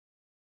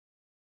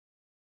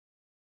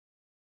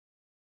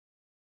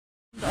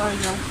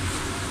Oreo.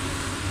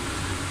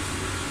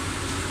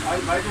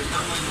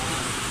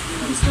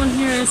 This one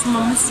here is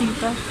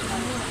Mamacita.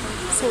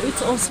 So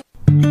it's also.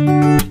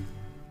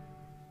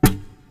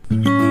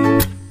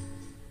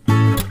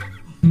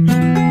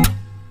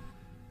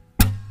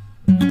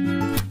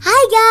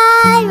 Hi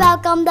guys,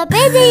 welcome to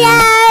the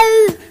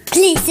video.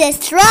 Please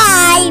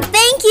subscribe.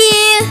 Thank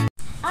you.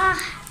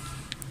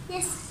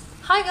 Yes.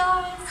 Hi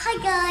guys. Hi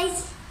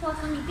guys,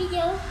 welcome to the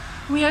video.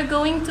 We are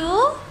going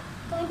to.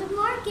 Going to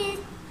market.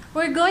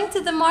 We're going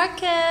to the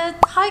market.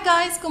 Hi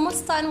guys,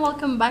 kumusta and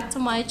welcome back to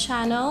my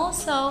channel.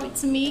 So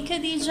it's me,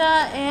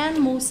 Khadija and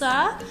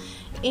Musa,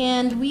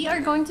 and we are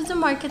going to the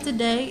market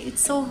today.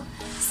 It's so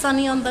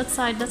sunny on that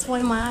side, that's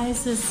why my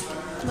eyes is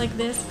like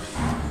this.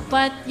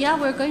 But yeah,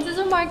 we're going to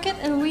the market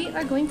and we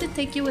are going to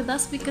take you with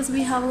us because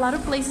we have a lot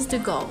of places to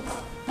go.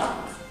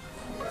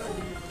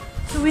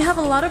 So we have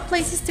a lot of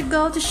places to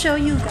go to show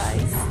you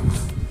guys.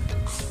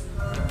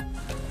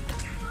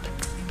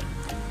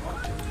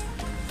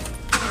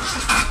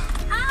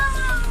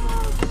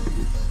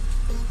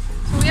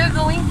 We are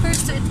going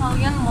first to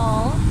Italian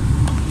Mall.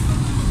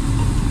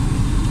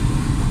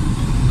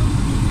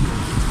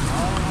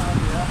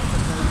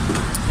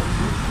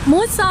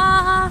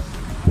 Musa!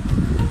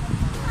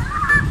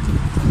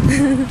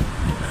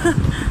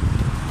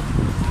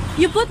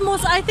 You put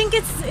Musa. I think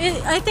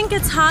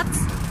it's hot.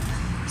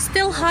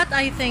 Still hot,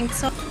 I think.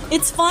 So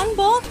it's fun,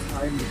 both.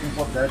 I'm looking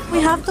for that.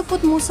 We have to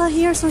put Musa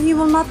here so he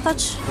will not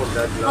touch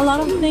a lot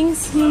of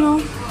things, you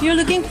know. You're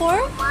looking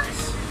for? Fun.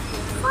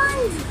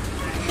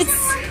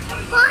 It's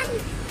Fun.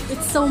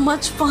 It's so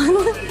much fun.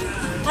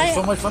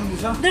 So much fun,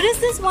 Musa. There is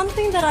this one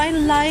thing that I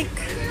like.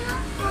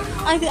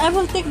 I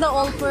will take the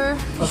Allper.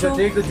 Okay,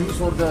 take the juice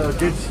for the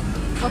kids.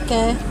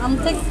 Okay, I'm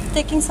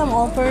taking some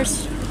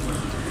Allpers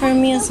for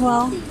me as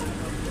well.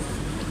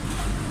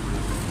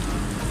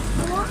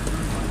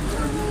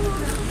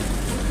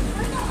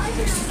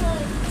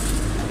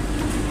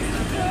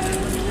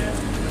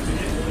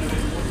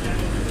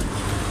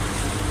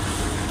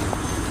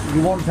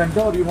 You want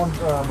Fanta or you want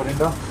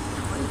Mirinda?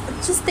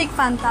 Just take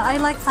Fanta. I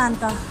like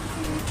Fanta.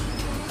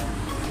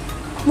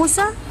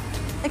 Musa,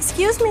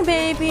 excuse me,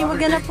 baby. We're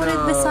gonna put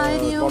it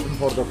beside you. Cotton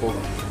for the coat.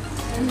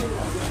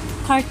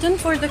 Carton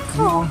for the You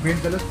coat. want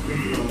paint colors?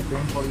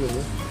 Paint for your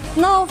hair.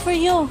 No, for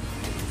you.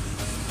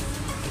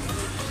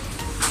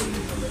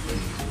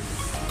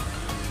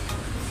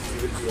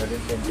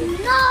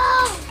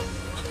 No.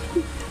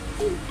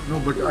 No,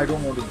 but I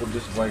don't want to put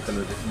this white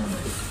color. This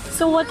one.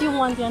 So what do you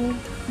want, Yan?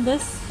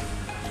 This?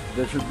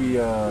 There should be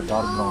a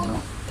dark brown.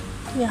 No?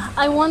 Yeah,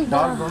 I want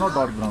Dark brown or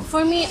dark brown?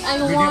 For me, I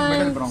Medium,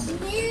 middle want brown.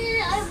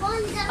 I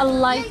want that. a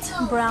light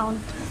brown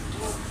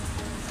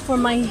for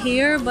my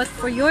hair, but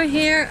for your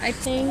hair, I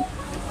think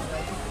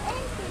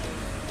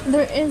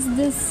there is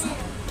this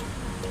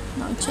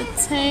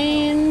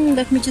chatain.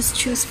 Let me just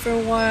choose for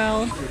a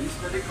while.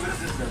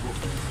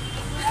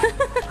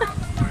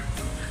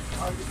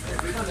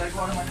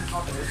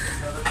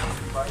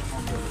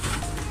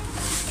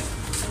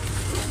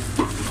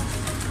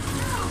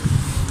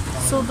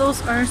 So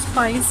those are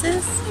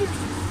spices.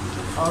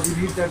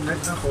 We need that net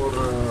for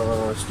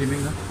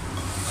steaming.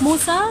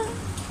 Musa,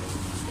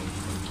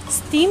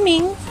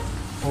 steaming.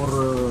 For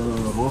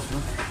roast.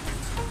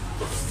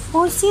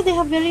 Oh, see, they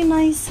have very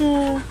nice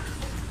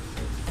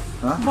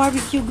Huh?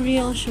 barbecue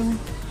grill. Sure.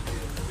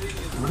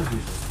 What is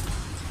this?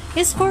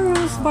 It's for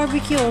roast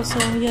barbecue also,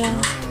 yeah.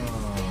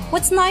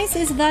 What's nice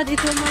is that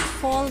it will not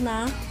fall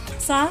na.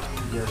 Sa?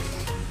 Yes.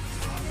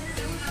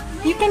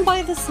 You can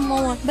buy the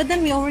small one, but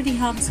then we already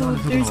have, so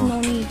there's no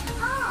need.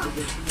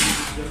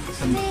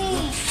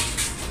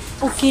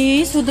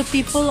 Okay, so the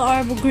people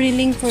are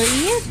grilling for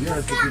it?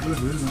 Yes, the people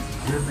will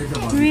make the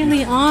barbecue.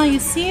 Really? Ah, you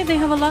see, they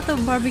have a lot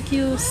of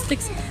barbecue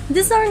sticks.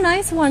 These are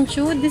nice one,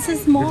 Chu. This is This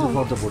is small.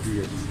 for the body,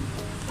 yes.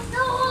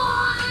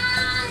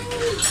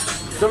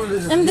 So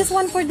this is And this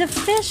one for the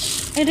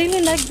fish. I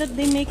really like that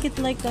they make it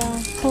like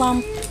a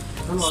clump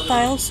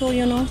style, so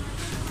you know,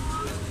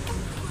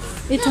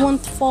 it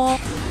won't fall.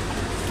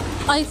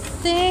 I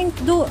think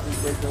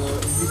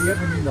ingredient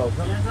we need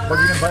also, but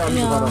you can buy aloo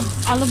yeah, bukhara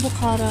aloo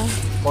bukhara.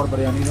 for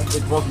biryani. No?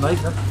 It was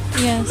nice, no?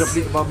 Yes.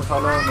 Chapli kebab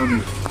masala, no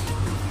need.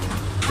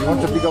 You want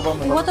chapli kebab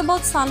masala? What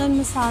about salan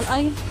masala?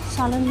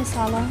 Salan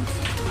masala.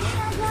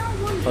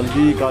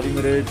 Haldi, kali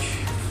mirch.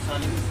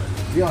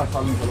 Yeah,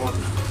 salan masala.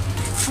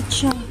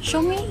 Acha,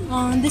 show me.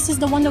 This is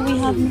the one that we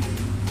have.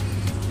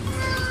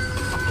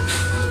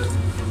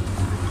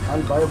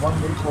 I'll buy one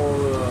milk for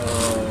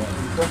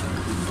Easter.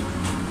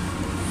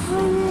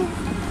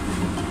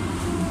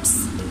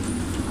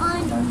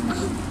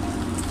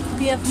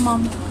 BF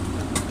mom.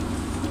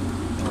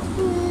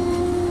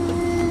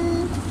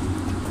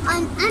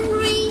 I'm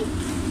angry.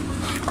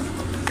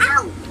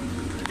 Ow!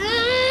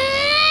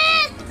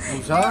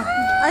 Musa?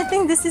 I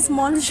think this is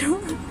small shoe.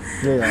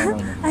 Yeah, no.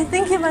 I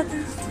think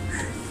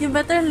you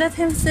better let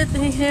him sit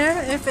here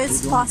if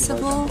it's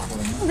possible.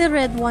 The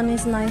red one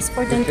is nice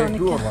for Take two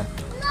or Dentonica. one?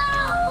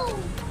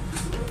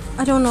 No!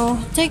 I don't know.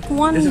 Take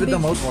one. This is with the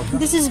big- mouthwash, no?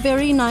 This is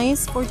very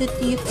nice for the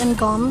teeth and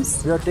gums,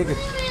 Yeah, take it.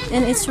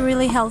 and it's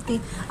really healthy.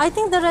 I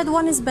think the red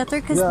one is better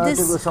because Yeah, this.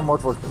 take some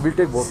mouthwash. We'll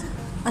take both.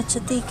 Acha,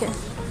 take it.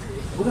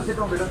 Sit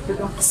down, beta. Sit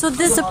down. So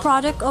this is a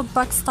product of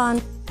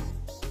Pakistan.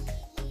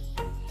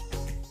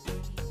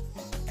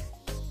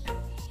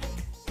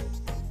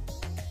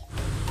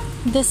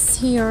 This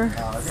here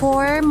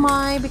for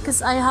my,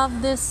 because I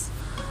have this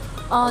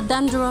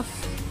dandruff.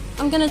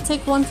 I'm gonna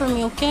take one for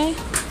me, okay?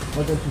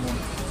 What else you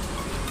want?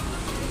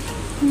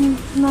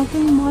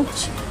 Nothing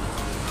much.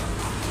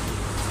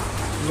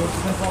 You want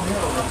chicken from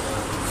here or what?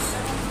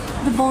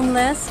 The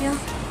boneless, yeah.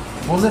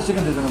 Boneless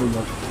chicken दे देना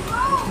भैया.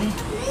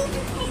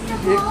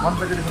 One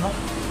packet is enough.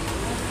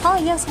 Oh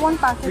yes, one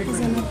packet is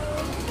in it.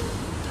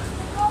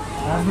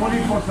 And no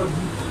need for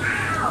sabzi.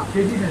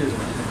 KG में दे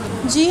देना.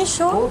 G,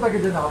 sure. 2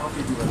 packet देना आप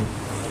KG वाले.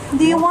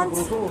 Do you want?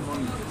 No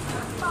need.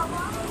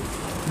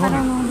 I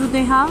don't know. Do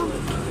they have?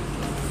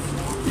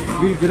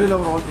 We grill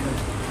our all chicken.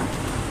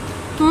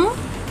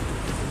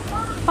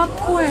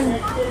 Popcorn.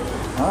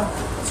 Huh?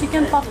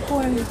 Chicken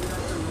popcorn.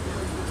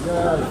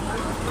 Yeah.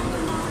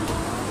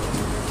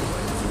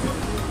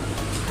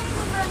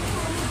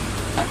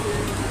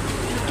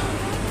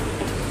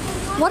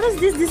 What is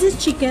this? This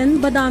is chicken,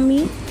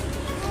 badami.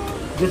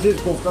 This is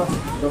kofta.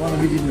 The one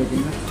we did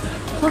making.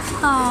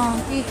 Kofta.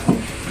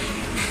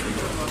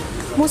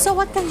 Musa,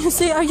 what can you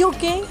say? Are you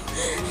okay?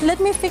 Let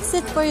me fix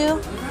it for you.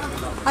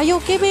 Are you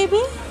okay,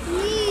 baby?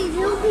 Please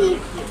help me.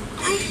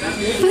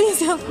 Please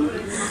help me.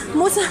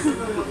 Musa,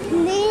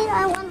 Please,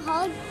 I want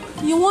hug.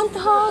 you want a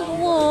hug,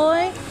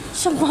 boy?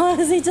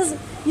 Shabazz,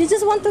 you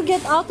just want to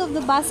get out of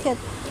the basket.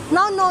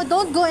 No,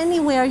 don't go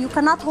anywhere. You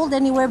cannot hold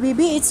anywhere,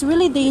 baby. It's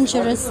really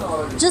dangerous.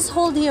 Just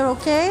hold here,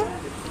 okay?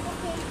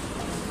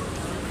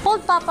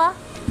 Hold, Papa.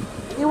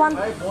 You want?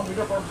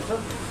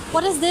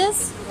 What is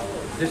this?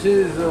 This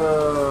is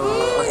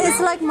It's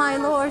like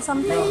Milo or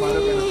something.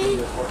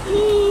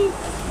 Please.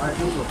 I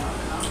think so.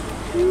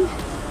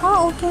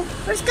 Oh, okay.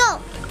 Let's go.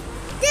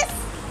 This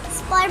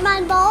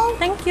Spider-Man ball.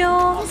 Thank you.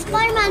 This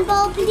Spider-Man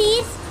ball,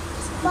 please.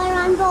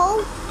 Spider-Man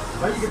ball.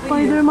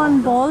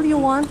 Spider-Man ball, you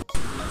want?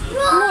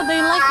 No,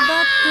 they like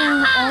that in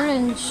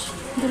orange.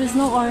 There is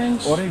no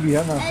orange. Orange we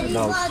have now.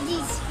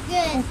 Everybody's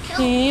good.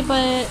 Okay,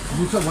 but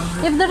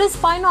if there is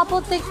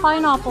pineapple, take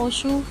pineapple,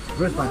 Shu.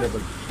 Where's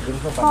pineapple? There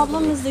is no pineapple.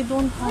 Problem is they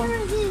don't have.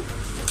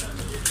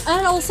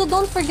 And also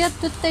don't forget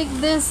to take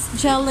this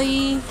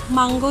jelly,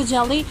 mango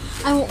jelly.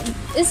 And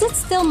is it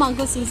still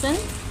mango season?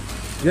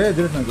 Yeah,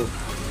 there is mango.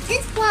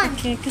 This one.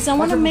 Okay, because I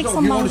want to make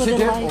some You want mango to sit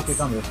here? delights. Okay,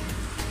 come here.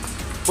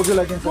 Put your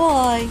leg inside.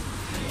 Boy.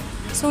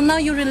 So now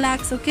you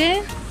relax,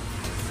 okay?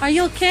 Are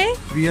you okay?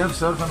 We have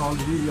surf and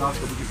already we asked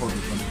Kabiki for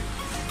this one.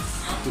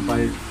 To buy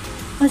it.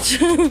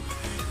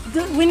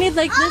 We need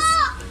like this.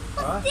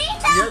 Huh?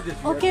 Yeah, this.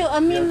 Okay, I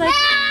mean like.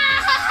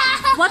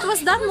 What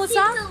was that,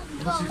 Musa?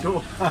 Mosquito.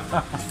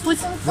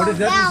 What's- What is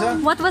that, Musa?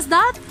 What was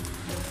that?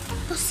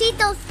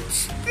 Positos.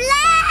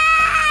 Play!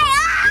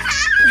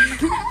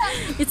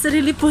 It's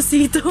really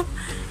posito.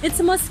 It's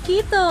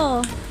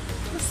mosquito.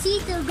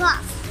 Posito got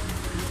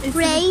It's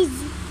crazy.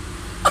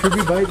 Should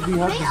we buy it? We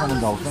have this one in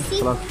the house. Huh?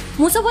 Plus,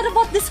 Musa, what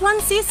about this one?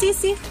 See.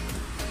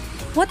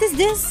 What is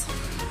this?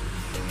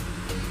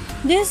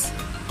 This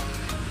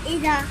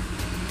It's a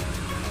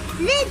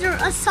lizard.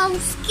 So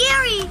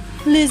scary.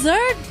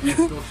 lizard?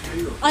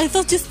 I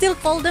thought you still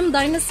call them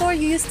dinosaur.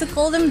 You used to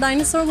call them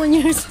dinosaur when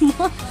you were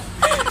small.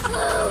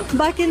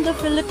 Back in the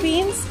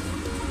Philippines.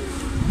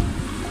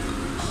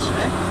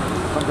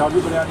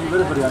 Punjabi biryani,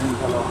 where is biryani?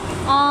 Hello.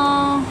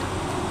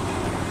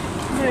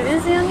 There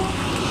is any?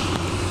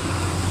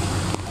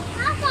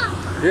 Papa.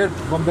 Here,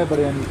 Bombay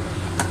biryani.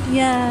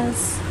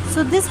 Yes.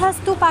 So this has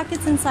 2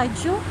 packets inside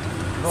you.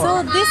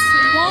 So this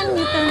one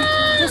you can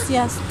just,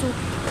 yes, 2.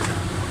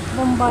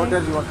 What Bombay.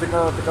 else you want?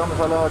 Tikka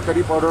masala,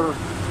 curry powder.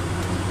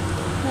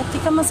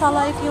 Tikka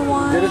masala if you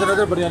want. There is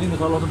another biryani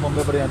masala, also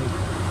Bombay biryani.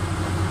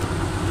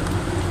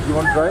 You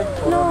want to try?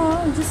 Or No,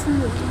 just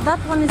that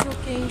one is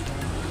okay.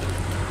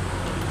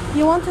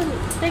 You want to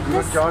take you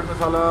want this? chaat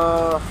masala,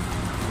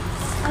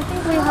 I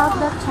think we have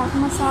that chaat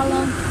masala.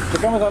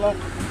 tikka masala?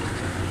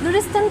 There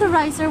is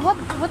tenderizer.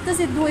 What does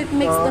it do? It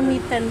makes the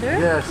meat tender.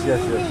 Yes.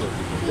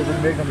 It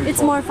will make the meat It's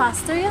soft. more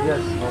faster, yeah?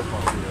 Yes, more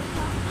faster.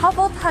 Yes. How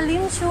about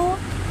halim, Shu?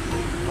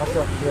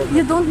 Acha, yes.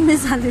 You don't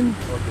miss halim.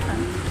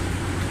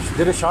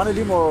 There is Shan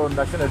Alim or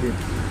National Alim?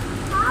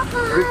 Papa.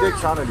 We take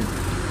Shan Alim.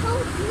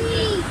 Help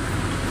me.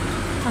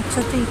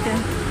 Acha, ठीक है.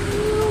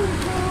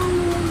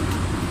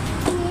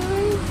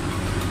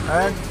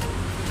 And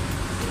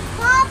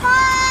Papa.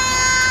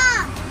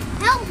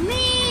 Help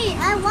me.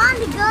 I want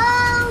to go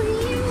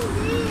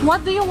here.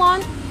 What do you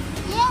want?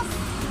 Yes.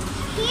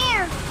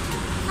 Here.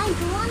 I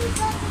want to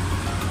go.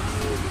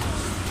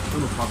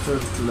 after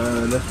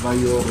let's buy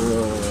your.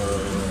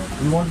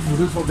 You want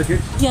noodles for the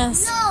kids?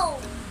 Yes. No.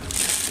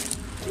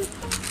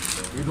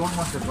 You don't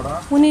want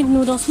chapata? We need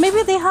noodles.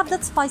 Maybe they have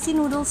that spicy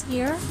noodles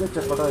here. The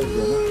chapata is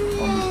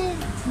there.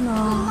 No.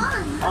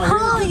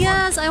 Oh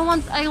yes, I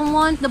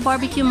want the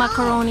barbecue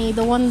macaroni,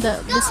 the one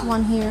that this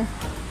one here.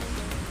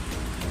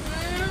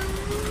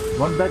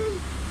 One bag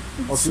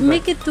or two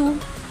Make bags? it 2.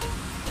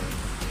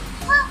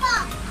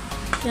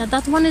 Yeah,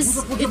 that one is,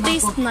 it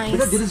tastes nice.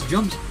 Because there is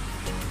germs.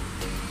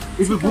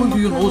 It will go into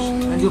your nose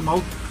and your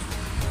mouth.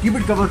 Keep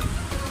it covered.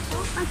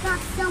 I got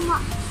so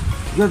much.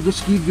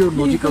 Just keep your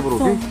nose Keep it covered,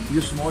 okay? full.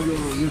 You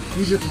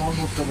keep your small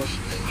nose covered.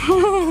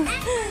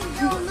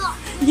 No, no.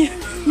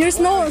 Your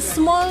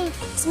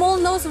small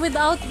nose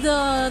without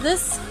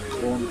this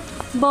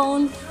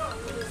bone.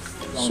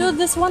 Should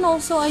this one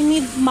also, I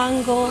need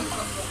mango.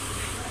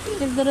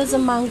 If there is a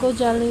mango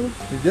jelly.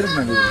 Is there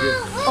mango here?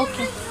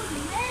 Okay.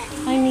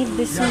 I need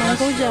this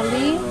mango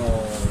jelly.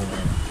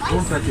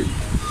 Don't touch it.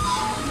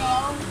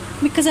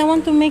 Because I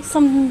want to make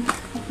some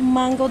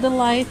mango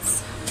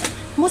delights.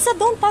 Musa,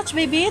 don't touch,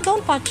 baby.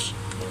 Don't touch.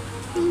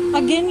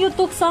 Again, you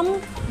took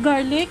some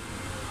garlic.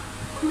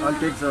 I'll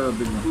take the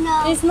big one.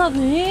 No. It's not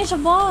me,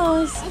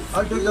 boss.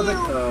 I'll take the big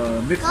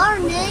mix.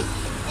 Garlic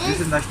This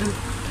is national.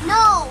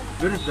 No.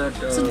 Where is that?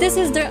 So this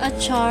is their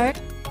achar.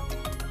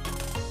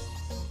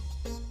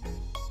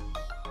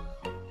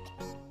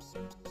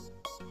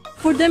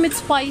 For them, it's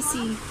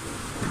spicy.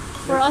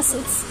 For us,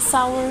 it's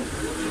sour.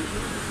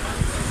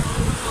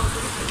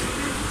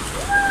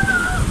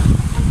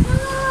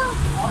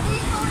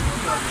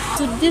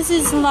 So this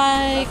is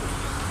like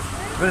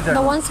Where is that?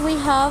 the ones we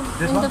have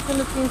This in one? the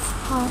Philippines.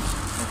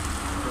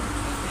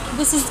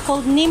 This is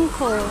called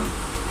Nimco.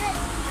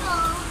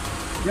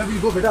 Yeah,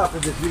 we'll go better after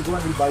this. We'll go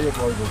and we'll buy your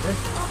toys, okay?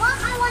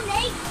 I want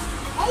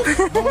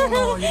 8. No,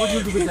 you what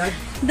you do with that?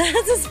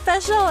 That's a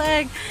special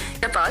egg.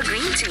 Tapal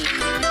Green Tea.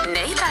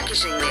 नई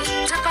packaging में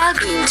Tapal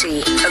Green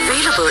Tea.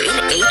 Available in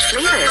 8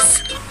 flavors.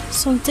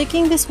 So I'm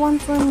taking this one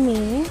for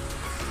me.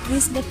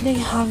 This that they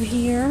have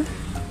here.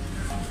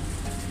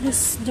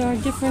 There are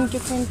different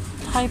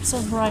types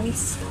of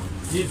rice.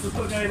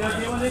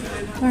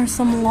 There's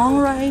some long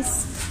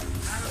rice.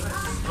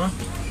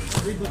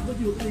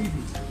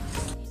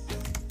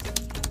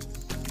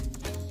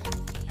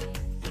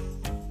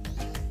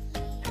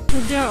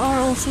 But there are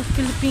also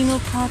Filipino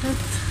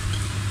products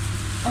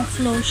of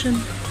lotion.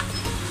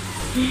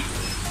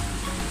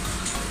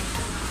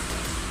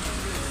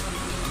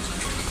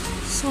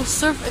 So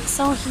Surf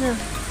Excel here.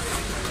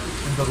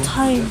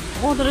 Tide.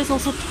 Oh, there is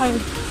also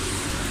Tide.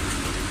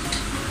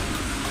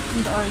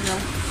 And Ariel.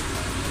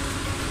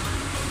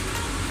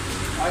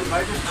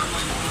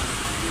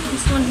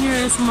 This one here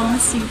is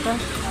Mamacita.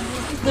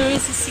 There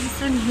is a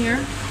season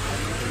here,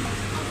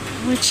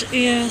 which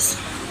is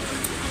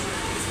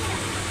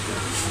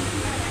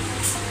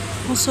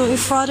also a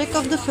product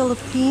of the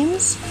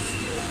Philippines.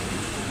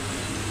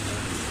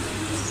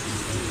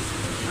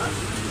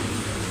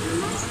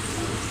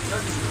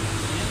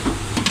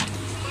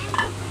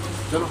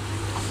 Chalo.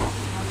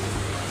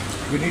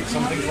 We need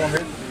something from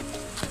it.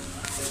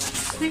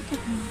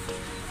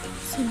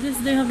 So this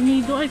they have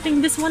Nido. I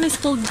think this one is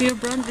called Beer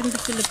Brand in the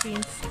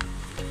Philippines,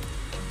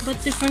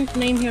 but different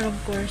name here,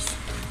 of course.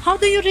 How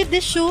do you read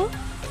this shoe?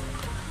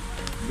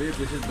 Babe,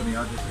 this is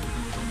Bunyad.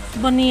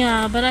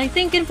 Bania, but I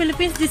think in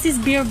Philippines this is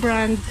Beer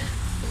Brand.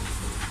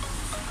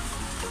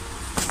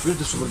 Where's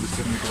the sugar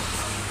biscuit?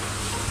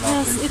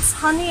 Yes, it's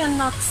honey and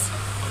nuts.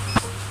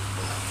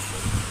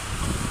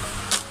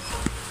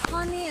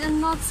 Honey and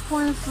nuts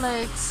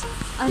cornflakes.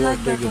 I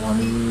like that one.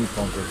 Honey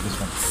cornflakes, this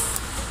one.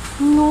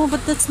 No,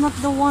 but that's not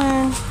the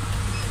one.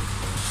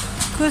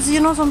 Because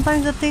you know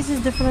sometimes the taste is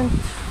different.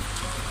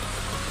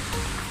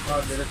 No,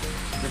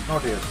 it's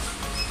not here.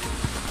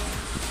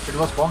 It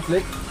was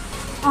cornflake.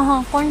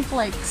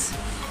 Cornflakes.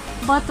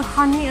 But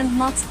honey and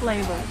nuts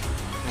flavor.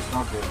 It's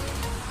not here.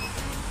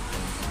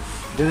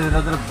 There is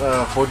another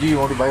 4G. You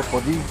want to buy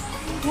 4G?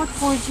 What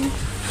 4G?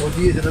 4G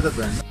is another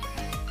brand.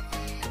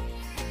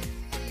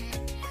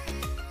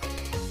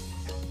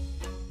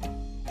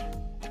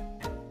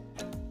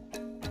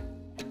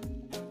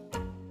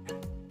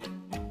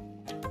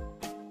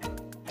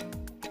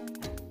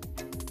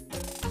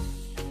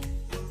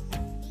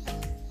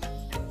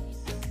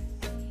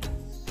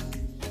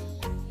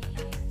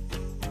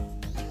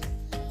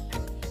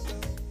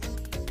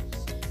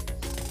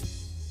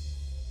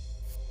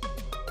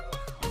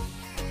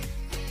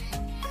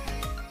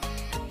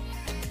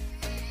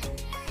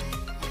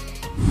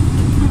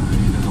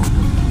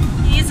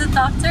 He's a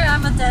doctor,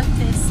 I'm a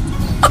dentist.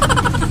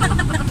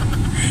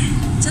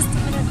 Just a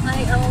minute, I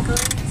am going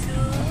to...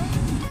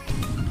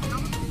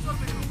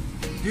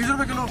 30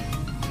 रुपए kilo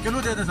kilo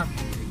दे दे sir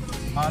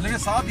हाँ लेकिन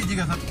साफ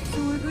दीजिएगा sir So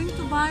we're going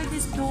to buy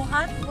this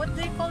dohat. What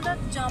do they call that?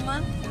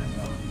 Jaman.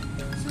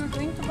 So we're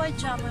going to buy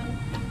jaman.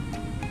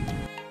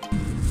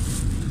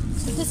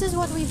 So this is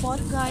what we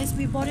bought, guys.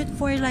 We bought it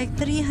for like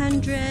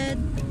 300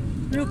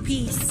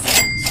 rupees.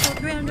 So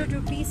 300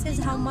 rupees is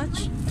how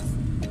much?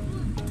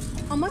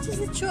 How much is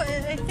it?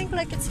 I think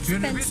like it's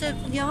 300 expensive.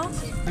 Yeah.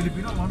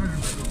 Filipino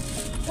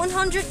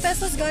 100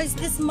 pesos, guys,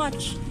 this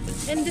much.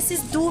 And this is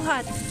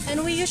duhat,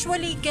 and we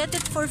usually get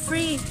it for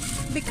free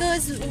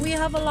because we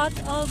have a lot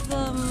of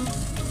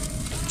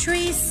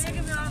trees.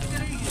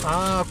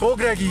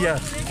 Coke रह गई है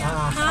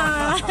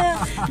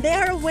They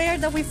are aware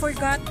that we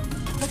forgot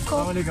the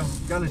coke. अस्सलाम वालेकुम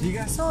क्या हाल है ठीक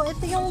है So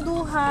ito yung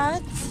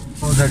duhat.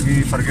 So that we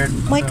forget.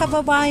 My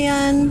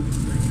kababayan,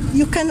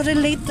 you can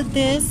relate to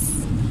this.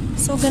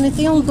 So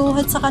ganito yung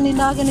duhat sa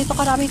kanila, ganito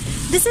karami.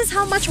 This is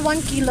how much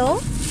 1 kilo?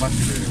 1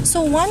 kilo.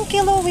 So 1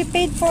 kilo we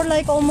paid for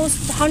like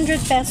almost 100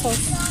 pesos.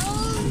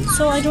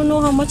 So I don't know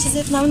how much is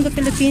it now in the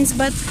Philippines,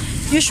 but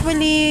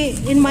usually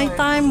in my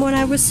time when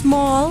I was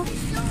small,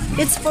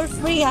 it's for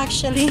free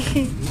actually.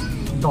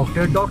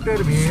 Doctor,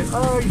 where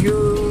are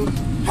you?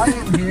 I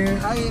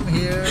am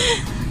here.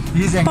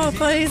 He's angry.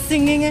 Papa is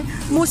singing it.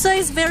 Musa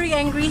is very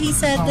angry. He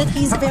said that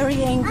he's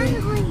very angry.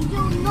 Angry,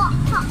 do not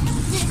touch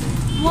this.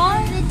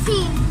 What? The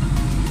team.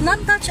 Not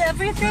touch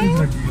everything?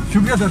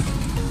 Shukriya sir.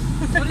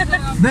 He's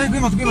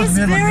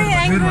very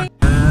angry.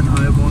 And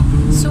I want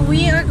to. So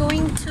we are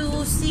going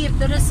to see if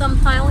there is some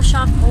tile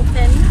shop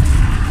open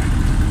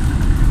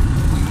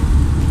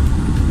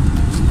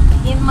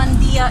in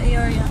Mandia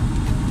area.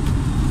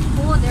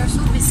 Oh, they're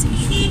so busy.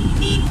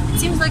 It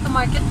seems like a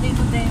market day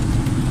today.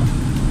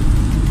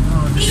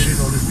 Oh, this is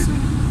always busy.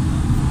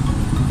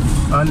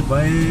 I'll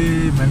buy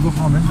mango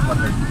from him.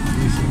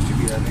 He seems to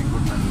be having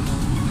good mangoes.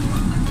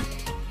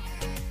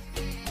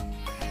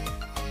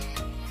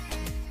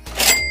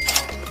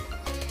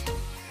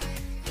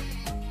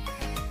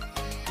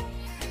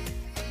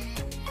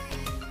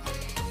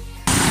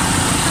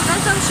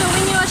 I'm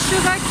showing you a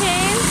sugar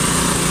cane.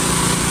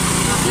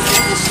 This is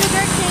the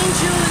sugar cane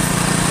juice.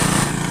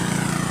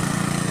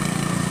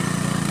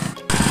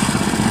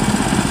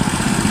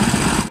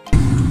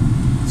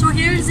 So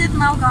here is it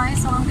now,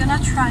 guys. So I'm gonna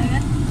try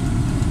it.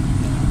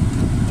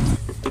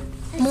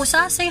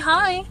 Musa, say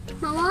hi.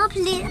 Mama,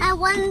 please, I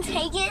want to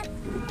take it.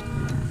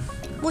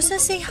 Musa,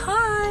 say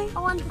hi. I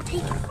want to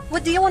take it.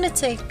 What do you want to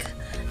take?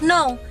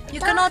 No, you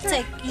cannot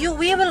take.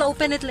 We will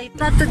open it later.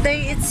 Not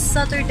today. It's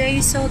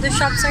Saturday, so the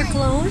shops are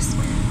closed.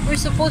 We're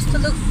supposed to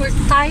look for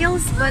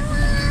tiles, but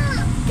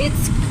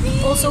it's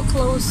also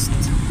closed.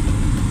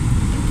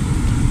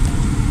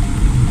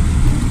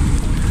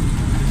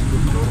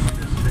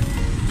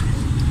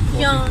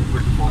 Yeah.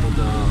 Follow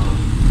the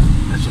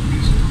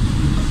SOPs.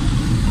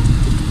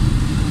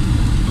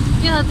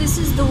 Yeah, this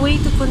is the way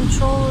to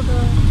control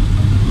the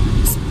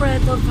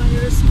spread of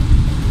virus.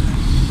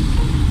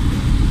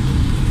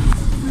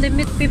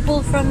 Limit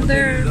people from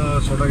their. The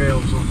soda guy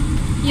also.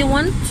 You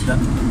want? Yeah.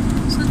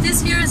 So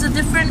this here is a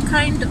different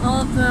kind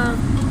of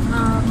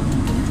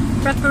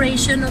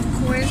preparation, of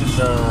course. This is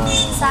the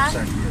Sand?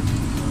 sand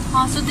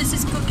here. So this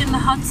is cooked in the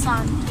hot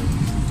sun.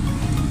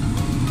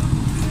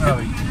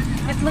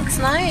 It looks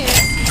nice.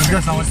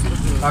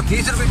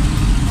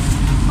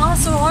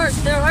 So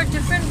there are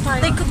different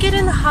types. They cook it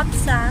in the hot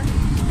sand,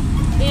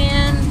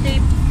 and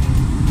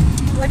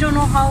I don't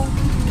know how.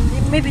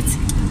 Maybe it's.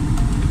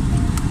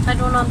 I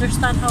don't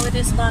understand how it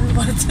is done,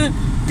 but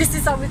this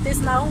is how it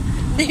is now.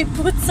 They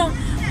put some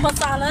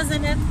masalas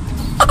in it.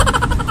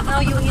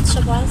 Now you eat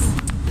shabaz.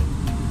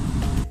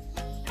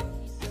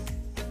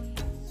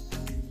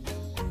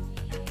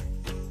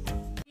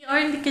 We are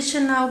in the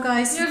kitchen now,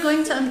 guys. We're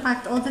going to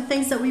unpack all the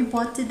things that we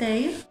bought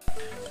today.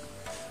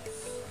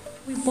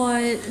 We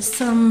bought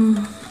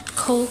some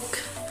Coke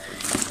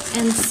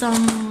and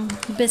some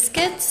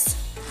biscuits.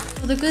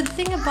 The good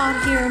thing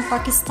about here in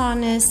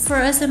Pakistan is for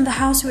us in the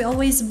house we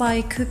always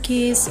buy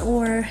cookies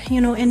or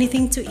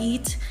anything to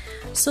eat,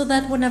 so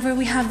that whenever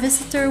we have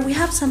visitor we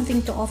have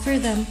something to offer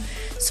them.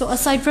 So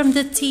aside from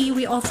the tea,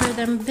 we offer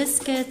them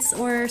biscuits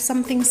or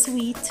something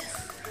sweet.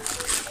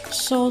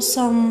 So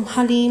some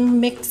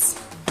halim mix.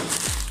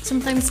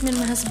 Sometimes me and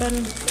my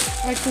husband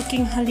are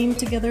cooking halim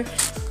together.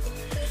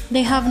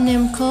 They have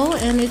nimco,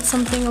 and it's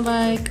something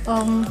like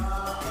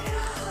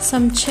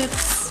some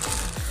chips.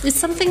 It's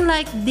something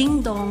like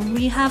ding dong.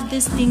 We have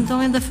this ding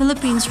dong in the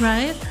Philippines,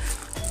 right?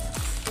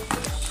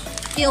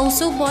 We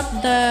also bought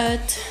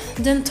that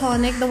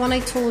Dentonic, the one I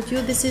told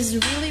you. This is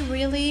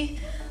really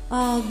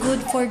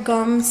good for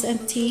gums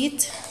and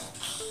teeth.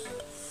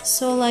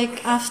 So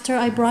like after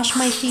I brush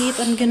my teeth,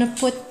 I'm gonna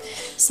put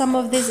some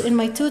of this in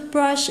my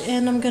toothbrush,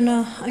 and I'm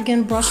gonna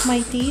again brush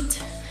my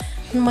teeth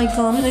and my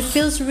gum. And it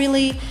feels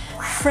really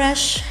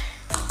fresh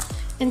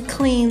and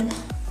clean.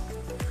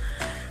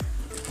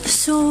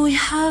 So we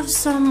have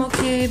some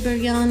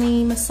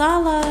biryani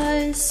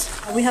masalas.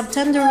 We have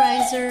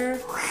tenderizer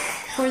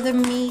for the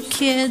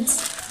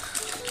kids.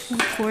 Of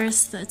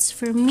course, that's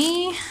for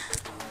me.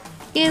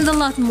 And a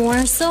lot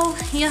more. So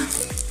yeah,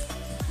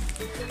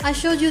 I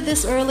showed you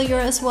this earlier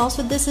as well.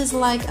 So this is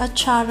like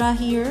achara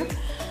here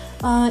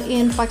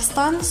in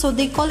Pakistan. So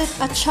they call it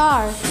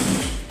achar.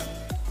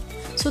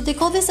 So they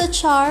call this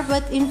achar,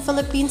 but in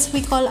Philippines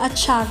we call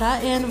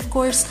achara. And of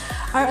course,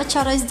 our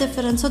achara is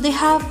different. So they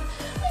have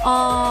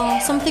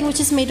something which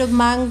is made of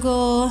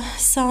mango,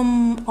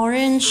 some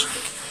orange,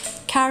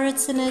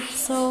 carrots in it.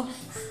 So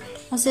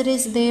as it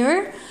is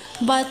there,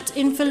 but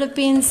in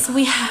Philippines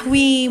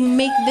we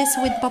make this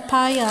with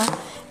papaya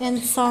and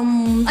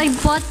some. I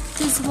bought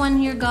this one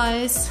here,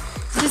 guys.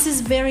 This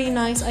is very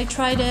nice. I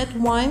tried it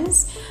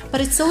once, but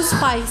it's so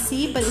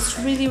spicy, but it's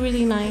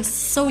really nice,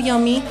 so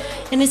yummy,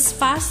 and it's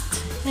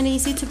fast and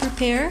easy to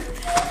prepare.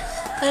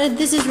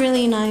 This is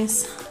really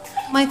nice.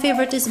 My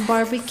favorite is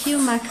barbecue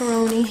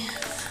macaroni.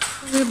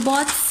 We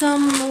bought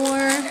some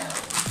more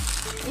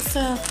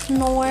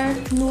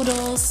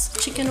noodles,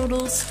 chicken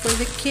noodles for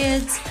the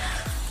kids.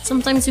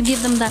 Sometimes you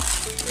give them that.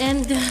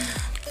 And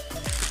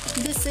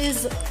this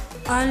is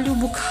aloo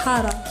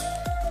bukhara.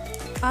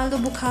 Aloo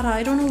bukhara.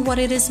 I don't know what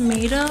it is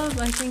made of.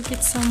 I think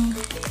it's some.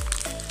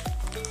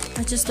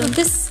 I just don't.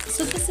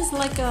 So this is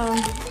like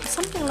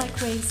something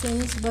like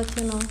raisins, but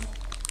you know,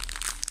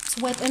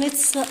 it's wet and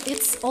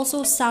it's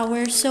also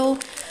sour. So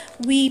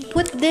we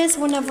put this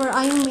whenever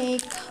I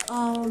make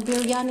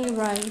biryani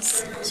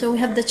rice. So we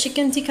have the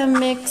chicken tikka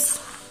mix.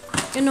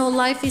 You know,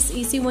 life is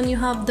easy when you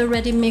have the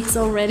ready mix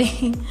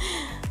already.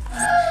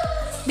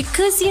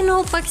 Because you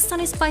know,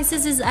 Pakistani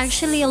spices is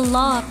actually a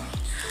lot.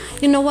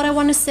 You know what I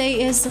want to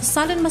say is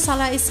salad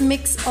masala is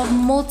mix of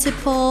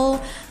multiple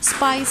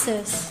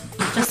spices.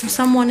 Just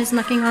someone is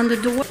knocking on the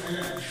door.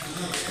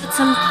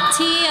 Some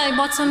tea. I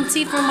bought some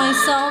tea for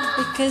myself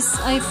because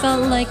I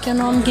felt like, you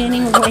know, I'm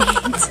gaining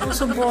weight.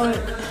 Also bought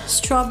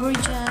strawberry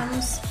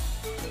jams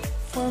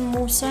for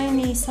Musa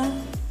and Isa.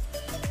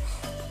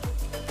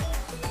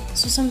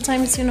 So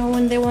sometimes, you know,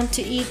 when they want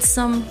to eat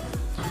some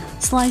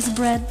sliced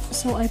bread,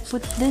 so I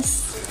put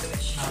this.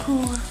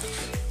 Ooh.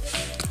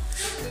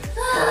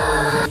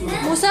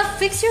 Musa,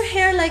 fix your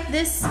hair like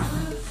this.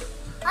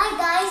 Hi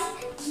guys,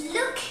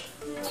 look.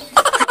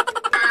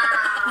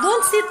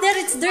 Don't sit there,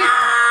 it's dirt.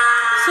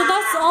 So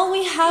that's all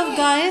we have,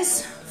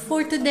 guys,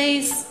 for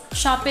today's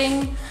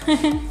shopping.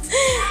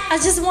 I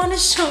just want to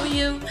show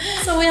you.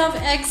 So we have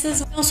eggs.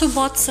 We also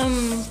bought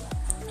some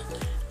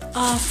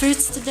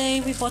fruits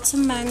today. We bought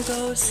some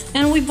mangoes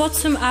and we bought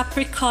some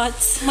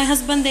apricots. My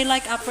husband, they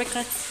like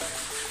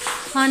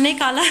apricots. Hane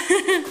Kala.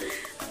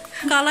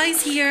 Kala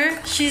is here.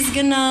 She's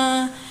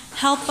gonna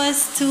help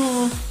us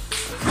to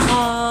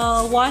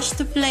wash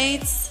the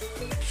plates,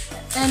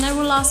 and I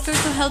will ask her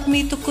to help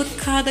me to cook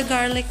the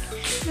garlic.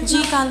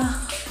 Ji Kala.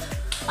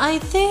 I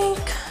think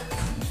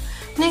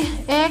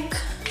egg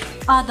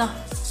ada.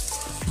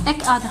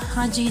 Egg ada.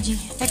 Ha Gigi.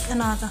 Egg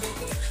anada.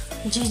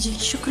 Gigi.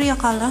 Shukriya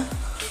Kala.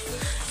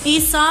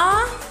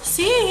 Isa,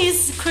 see,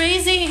 he's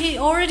crazy. He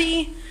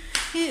already.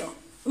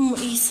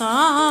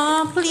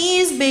 Isa,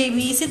 please,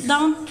 baby, sit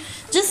down.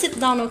 Just sit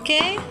down,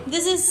 okay?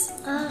 This is.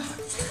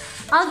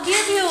 I'll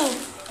give you.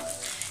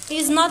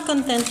 He's not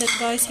contented,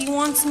 guys. He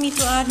wants me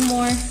to add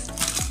more.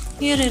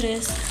 Here it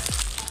is.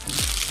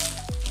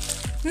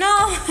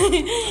 No,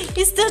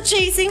 he's still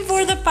chasing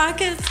for the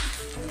packet.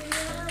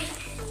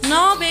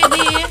 No,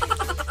 baby.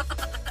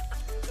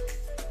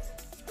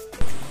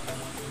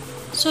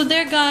 So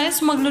there,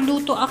 guys,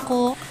 magluluto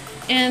ako,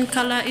 and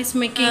Kala is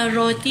making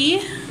roti.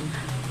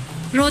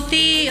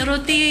 Roti,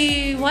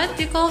 what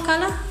do you call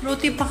Kala?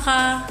 Roti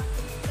paka.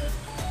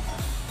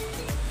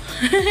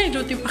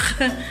 Roti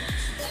paka.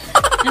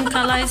 And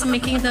Kala is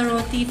making the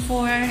roti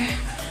for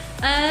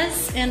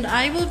us, and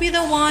I will be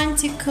the one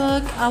to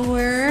cook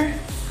our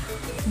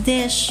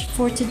dish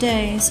for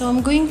today. So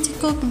I'm going to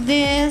cook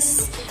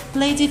this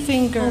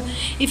ladyfinger.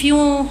 If you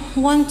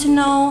want to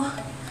know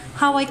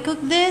how I cook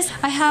this,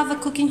 I have a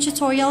cooking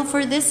tutorial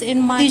for this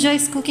in my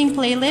DJ's cooking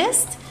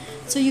playlist.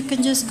 So you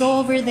can just go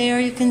over there,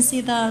 you can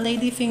see the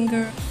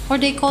ladyfinger, or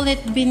they call it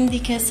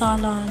bindi ke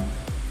salan.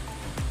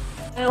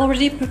 I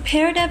already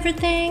prepared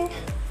everything.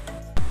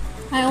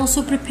 I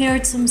also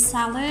prepared some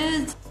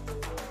salad.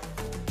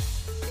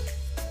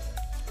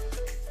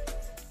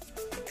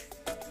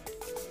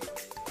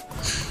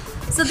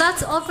 So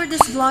that's all for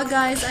this vlog,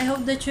 guys. I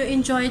hope that you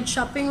enjoyed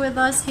shopping with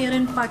us here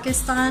in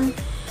Pakistan.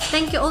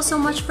 Thank you all so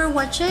much for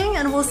watching,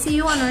 and we'll see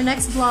you on our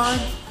next vlog.